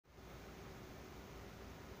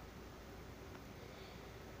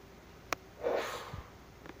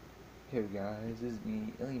Hey guys, this is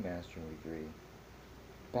me, Master 3,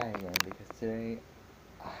 back again because today,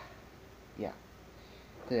 ah, yeah,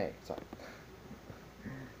 sorry.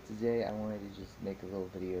 Today I wanted to just make a little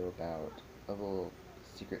video about a little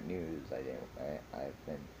secret news I've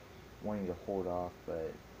been wanting to hold off,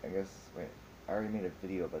 but I guess, I already made a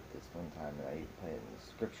video about this one time and I even put it in the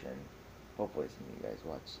description. Hopefully some of you guys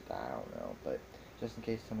watched that, I don't know, but just in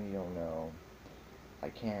case some of you don't know, I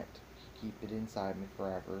can't keep it inside me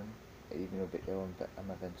forever, even though I'm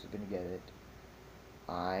eventually going to get it.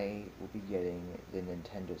 I will be getting the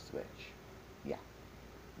Nintendo Switch. Yeah,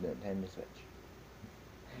 the Nintendo Switch.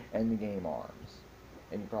 And the game ARMS.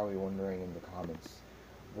 And you're probably wondering in the comments,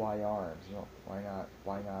 why ARMS? You know, why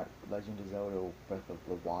not Legend of Zelda Breath of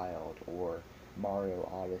the Wild, or Mario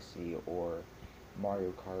Odyssey, or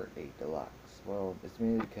Mario Kart 8 Deluxe? Well, it's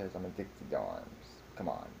mainly because I'm addicted to ARMS. Come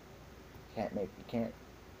on.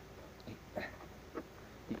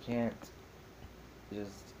 You can't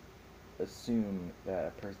just assume that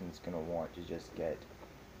a person's gonna want to just get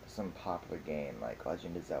some popular game like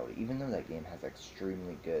Legend of Zelda, even though that game has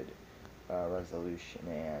extremely good resolution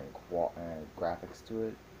and graphics to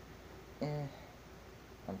it.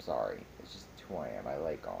 I'm sorry, it's just who I am. I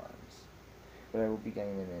like ARMS, but I will be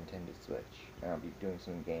getting the Nintendo Switch, and I'll be doing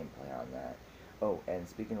some gameplay on that. Oh, and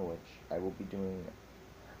speaking of which,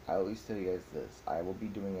 I'll at least tell you guys this. I will be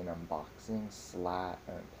doing an unboxing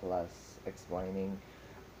plus explaining.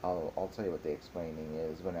 I'll tell you what the explaining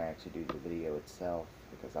is when I actually do the video itself,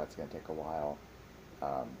 because that's going to take a while.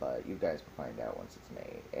 But you guys will find out once it's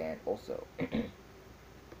made. And also,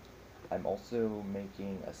 I'm also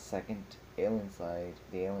making a second the Alien Side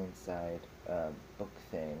book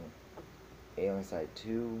thing. Alien Side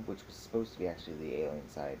 2, which was supposed to be actually the Alien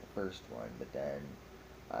Side, the first one, but then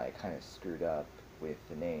I kind of screwed up with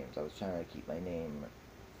the names. I was trying to keep my name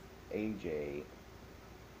AJ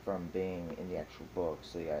from being in the actual book,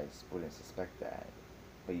 so you guys wouldn't suspect that.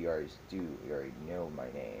 But you already know my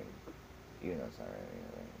name, even though it's not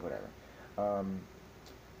really, whatever.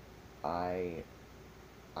 I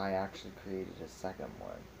actually created a second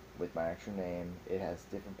one with my actual name. It has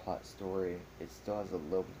different plot story. It still has a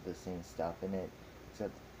little bit of the same stuff in it,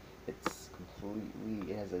 except it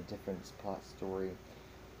has a different plot story.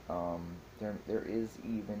 There is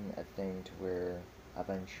even a thing to where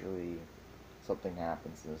eventually something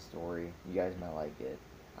happens in the story. You guys might like it.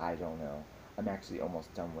 I don't know. I'm actually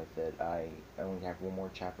almost done with it. I only have one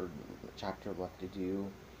more chapter left to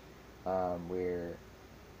do, where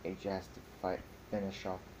H has to finish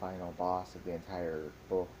off the final boss of the entire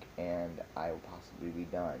book, and I will possibly be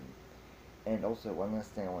done. And also, one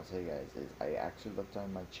last thing I want to tell you guys is I actually looked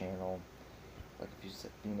on my channel like a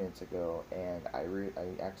few minutes ago, and I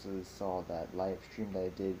actually saw that live stream that I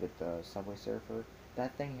did with the Subway Surfer.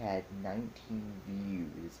 That thing had 19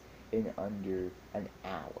 views in under an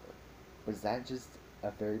hour. Was that just a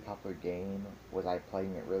very popular game? Was I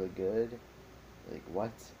playing it really good? Like,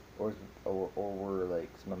 what? Or were like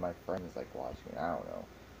some of my friends like watching? I don't know.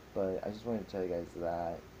 But I just wanted to tell you guys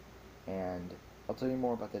that, and I'll tell you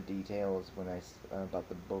more about the details about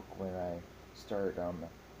the book when I start when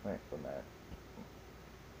I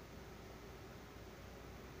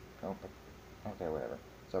oh, okay, whatever.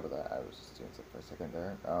 Sorry about that. I was just doing something for a second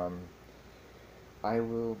there. I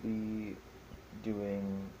will be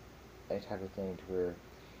doing a type of thing to where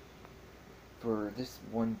for this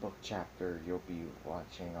one book chapter you'll be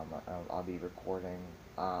watching, I'll be recording.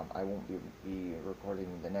 I won't be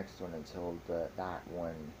recording the next one until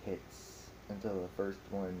until the first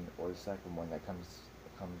one or the second one that comes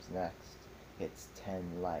next hits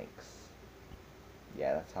 10 likes.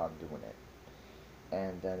 Yeah, that's how I'm doing it.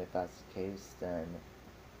 And then if that's the case, then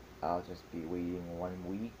I'll just be waiting 1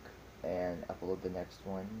 week and upload the next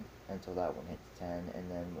one until that one hits 10, and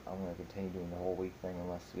then I'm going to continue doing the whole week thing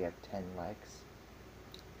unless we have 10 likes.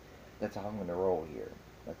 That's how I'm going to roll here.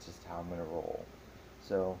 That's just how I'm going to roll.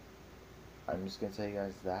 So, I'm just going to tell you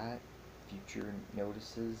guys that. Future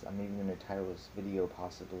notices. I'm even going to title this video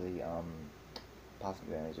possibly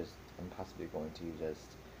going to just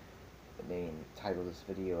title this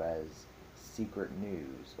video as Secret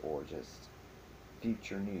News, or just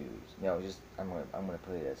Future News. No, just I'm gonna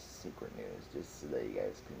put it as Secret News, just so that you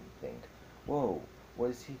guys can think, whoa, what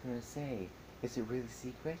is he gonna say? Is it really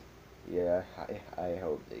secret? Yeah, I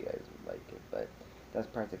hope that you guys would like it, but that's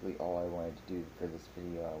practically all I wanted to do for this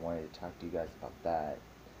video. I wanted to talk to you guys about that,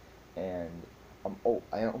 and oh,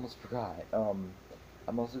 I almost forgot.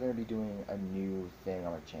 I'm also going to be doing a new thing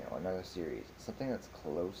on my channel, another series, something that's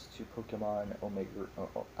close to Pokemon Omega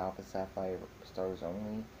Alpha Sapphire Stars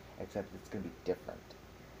Only, except it's going to be different.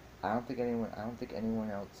 I don't think anyone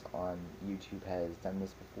else on YouTube has done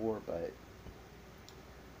this before, but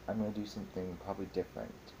I'm gonna do something probably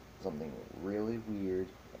different, something really weird,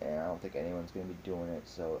 and I don't think anyone's gonna be doing it.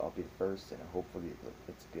 So I'll be the first, and hopefully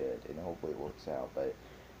it's good, and hopefully it works out. But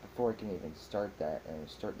before I can even start that and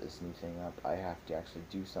start this new thing up, I have to actually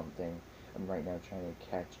do something. I'm right now trying to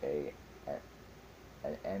catch an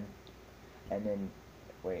and then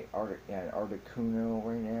wait, an Articuno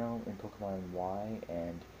right now in Pokemon Y,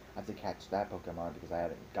 and I have to catch that Pokemon because I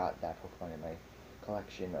haven't got that Pokemon in my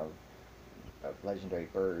collection of legendary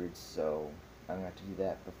birds. So I'm gonna have to do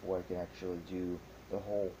that before I can actually do the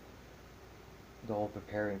whole the whole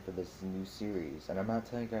preparing for this new series. And I'm not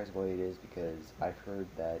telling you guys what it is because I've heard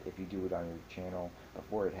that if you do it on your channel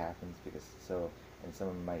before it happens, because and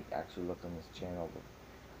someone might actually look on this channel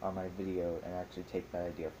on my video and actually take that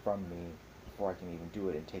idea from me before I can even do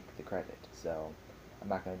it and take the credit. So I'm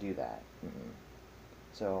not gonna do that.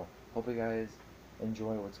 So hope you guys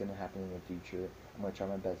enjoy what's gonna happen in the future. I'm gonna try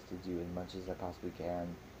my best to do as much as I possibly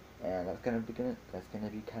can, and that's gonna be kind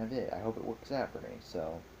of it. I hope it works out for me.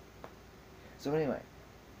 So anyway,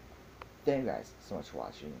 thank you guys so much for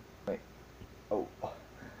watching. Wait, oh,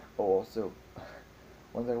 also,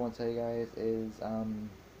 one thing I want to tell you guys is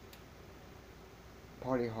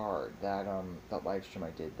party hard. That live stream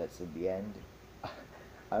I did that's at the end.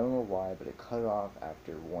 I don't know why, but it cut off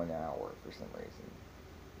after 1 hour for some reason.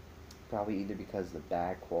 Probably either because the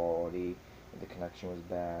bad quality, the connection was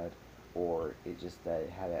bad, or it just that it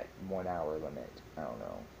had a 1 hour limit. I don't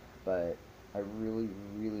know, but I really,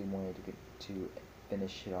 really wanted to get to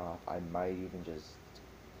finish it off. I might even just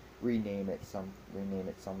rename it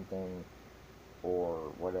something,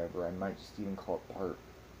 or whatever. I might just even call it part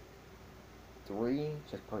 3,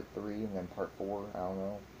 just part 3, and then part 4. I don't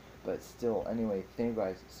know. But still, anyway, thank you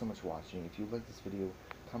guys so much for watching. If you like this video,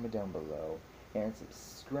 comment down below, and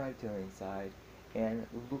subscribe to the inside, and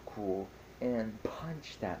look cool, and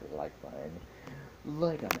punch that like button,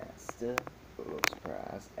 like a master.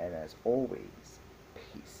 Surprise. And as always,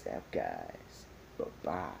 peace out, guys.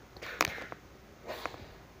 Bye-bye.